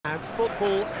And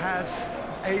football has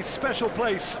a special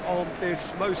place on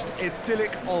this most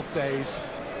idyllic of days.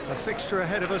 A fixture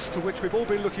ahead of us to which we've all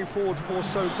been looking forward for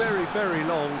so very, very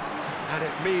long, and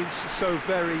it means so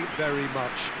very, very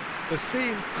much. The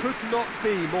scene could not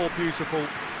be more beautiful.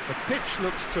 The pitch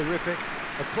looks terrific,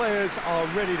 the players are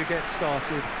ready to get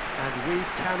started, and we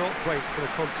cannot wait for the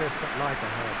contest that lies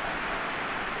ahead.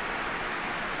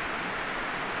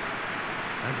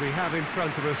 And we have in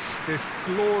front of us this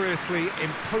gloriously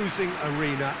imposing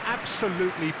arena,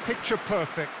 absolutely picture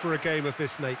perfect for a game of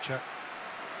this nature.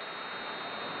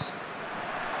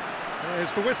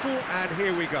 There's the whistle, and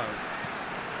here we go.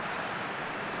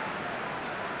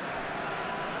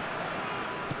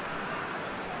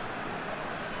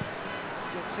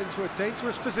 Gets into a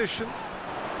dangerous position.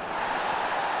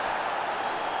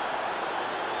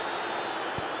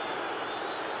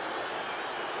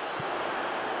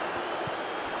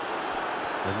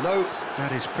 And no,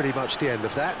 that is pretty much the end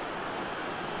of that.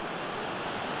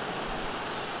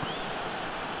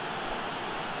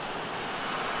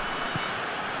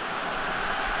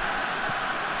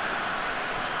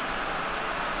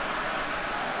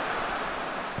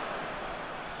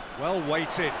 Well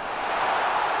weighted.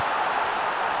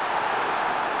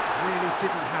 Really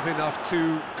didn't have enough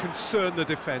to concern the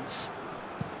defence.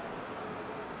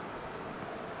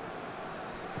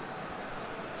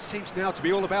 Seems now to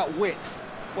be all about width.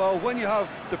 Well, when you have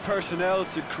the personnel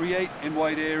to create in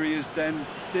wide areas, then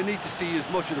they need to see as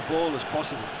much of the ball as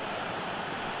possible.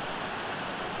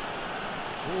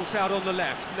 Ball's out on the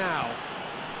left now.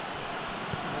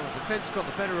 Oh, the defence got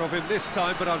the better of him this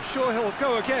time, but I'm sure he'll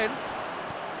go again.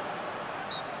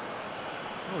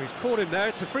 Oh, he's caught him there,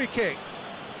 it's a free kick.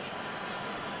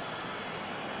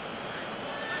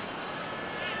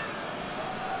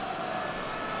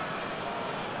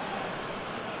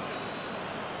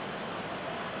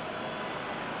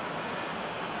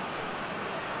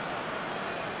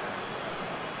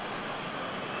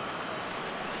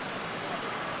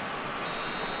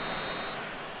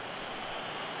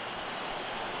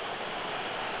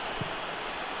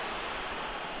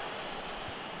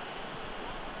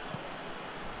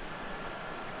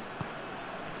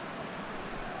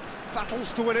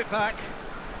 Battles to win it back.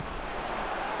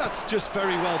 That's just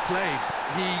very well played.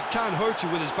 He can hurt you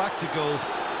with his back to goal,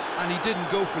 and he didn't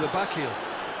go for the back heel.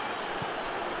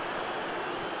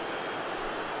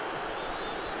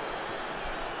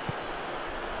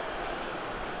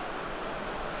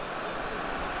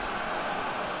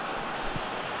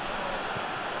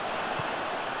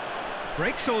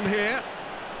 Breaks on here.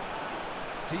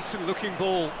 Decent looking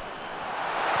ball.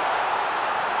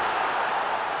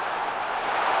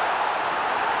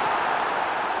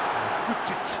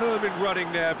 Determined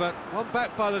running there, but one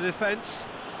back by the defence.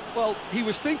 Well, he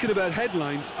was thinking about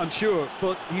headlines, I'm sure,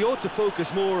 but he ought to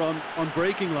focus more on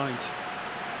breaking lines.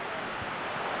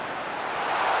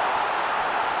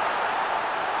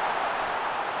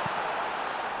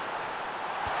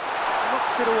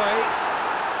 Knocks it away.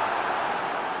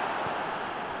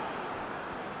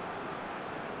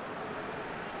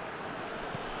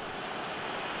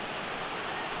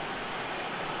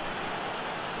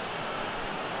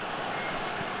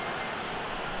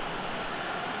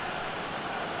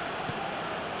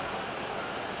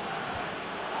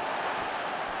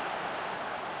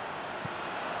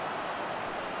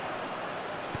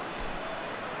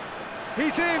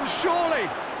 He's in, surely!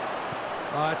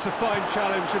 It's a fine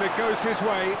challenge and it goes his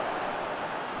way.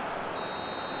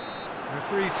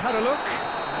 Referee's had a look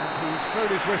and he's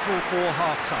blown his whistle for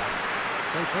half-time.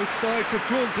 So both sides have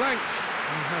drawn blanks.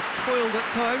 They have toiled at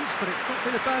times, but it's not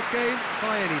been a bad game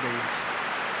by any means.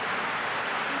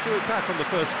 Do it back on the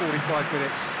first 45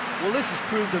 minutes. Well, this has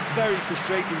proved a very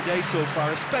frustrating day so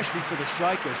far, especially for the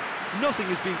strikers. Nothing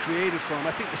has been created for them.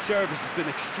 I think the service has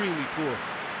been extremely poor.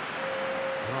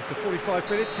 After 45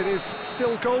 minutes, it is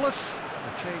still goalless.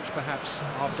 A change, perhaps,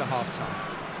 after half-time.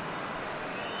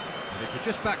 And if you're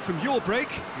just back from your break,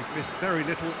 you've missed very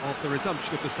little of the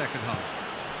resumption of the second half.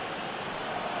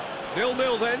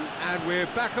 0-0 then, and we're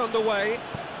back on the way.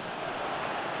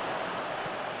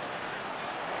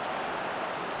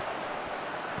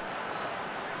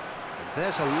 And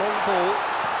there's a long ball.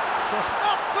 Cross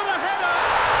up for the header!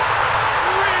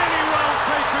 Really well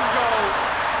taken goal.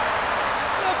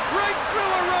 The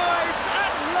breakthrough arrives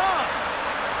at last!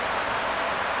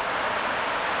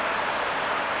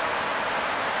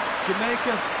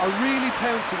 Jamaica are really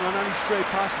pouncing on any stray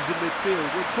passes in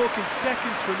midfield. We're talking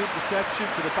seconds from interception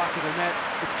to the back of the net.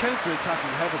 It's counter-attacking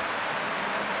heaven.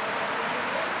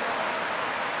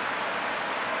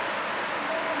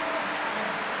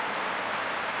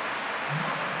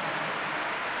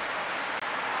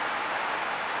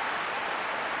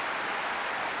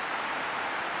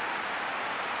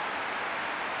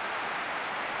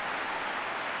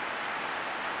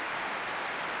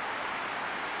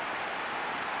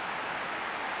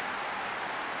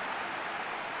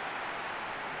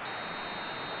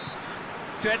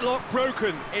 Deadlock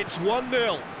broken, it's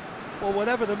 1-0. Well,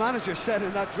 whatever the manager said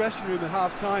in that dressing room at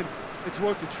half-time, it's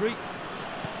worth a treat.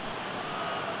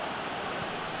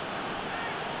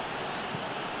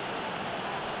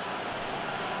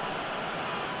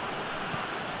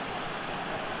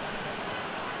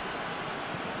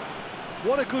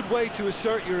 What a good way to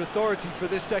assert your authority for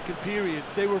this second period.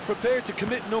 They were prepared to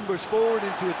commit numbers forward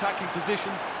into attacking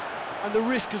positions, and the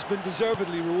risk has been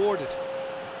deservedly rewarded.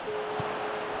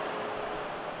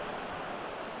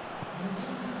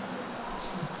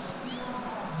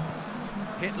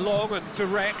 Hit long and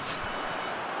direct.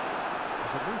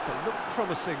 There's a move that looked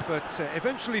promising, but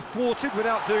eventually thwarted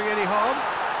without doing any harm.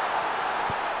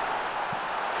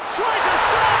 Tries a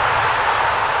shot!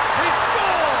 He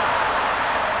scored!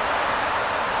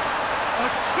 A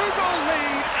two-goal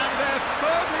lead, and they're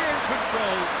firmly in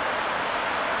control.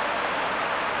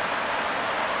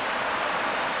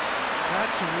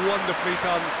 That's wonderfully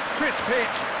done. Crisp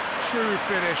hit, true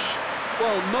finish.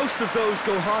 Well, most of those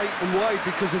go high and wide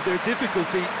because of their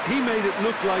difficulty. He made it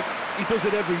look like he does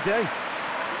it every day.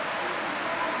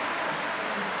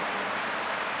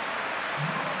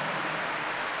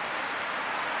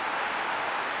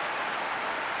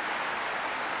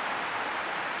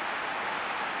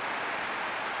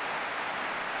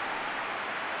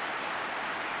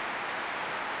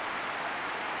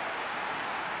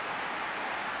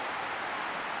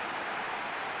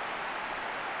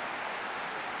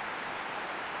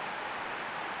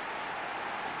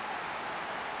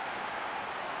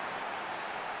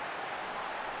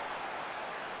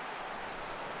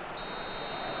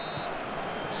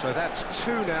 So that's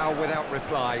 2 now without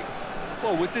reply.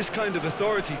 Well, with this kind of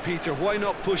authority, Peter, why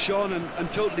not push on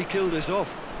and totally kill this off?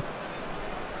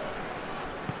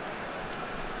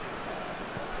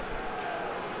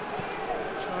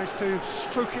 Tries to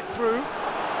stroke it through.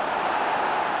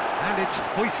 And it's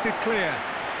hoisted clear.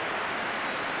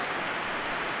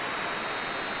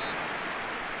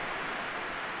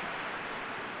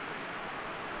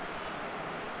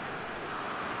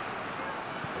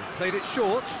 They've played it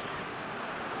short.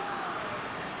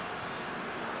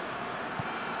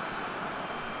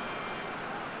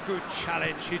 Good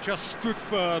challenge, he just stood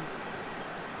firm.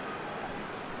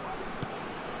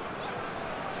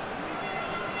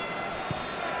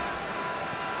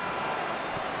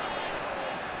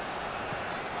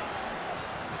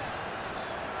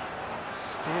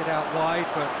 Steered out wide,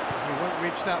 but he won't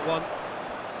reach that one.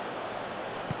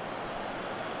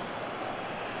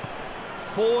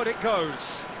 Forward it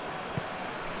goes.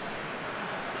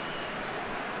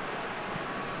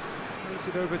 Plays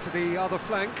it over to the other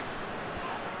flank.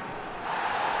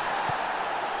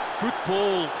 Good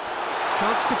ball.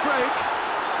 Chance to break.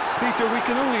 Peter, we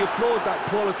can only applaud that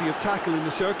quality of tackle in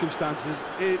the circumstances.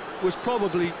 It was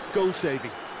probably goal-saving.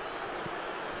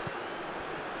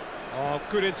 Oh,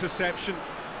 good interception.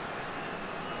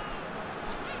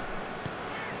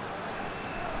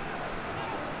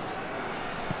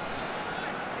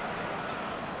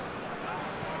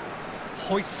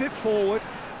 Hoists it forward.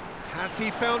 Has he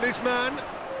found his man?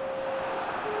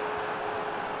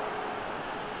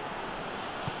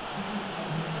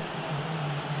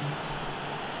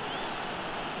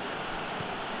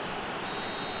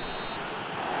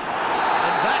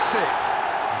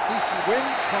 Win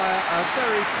via a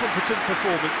very competent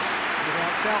performance.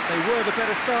 Without doubt, they were the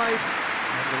better side,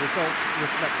 and the result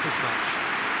reflects as much.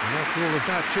 And after all of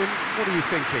that, Jim, what are you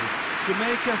thinking?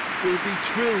 Jamaica will be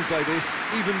thrilled by this,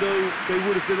 even though they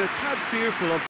would have been a tad fearful of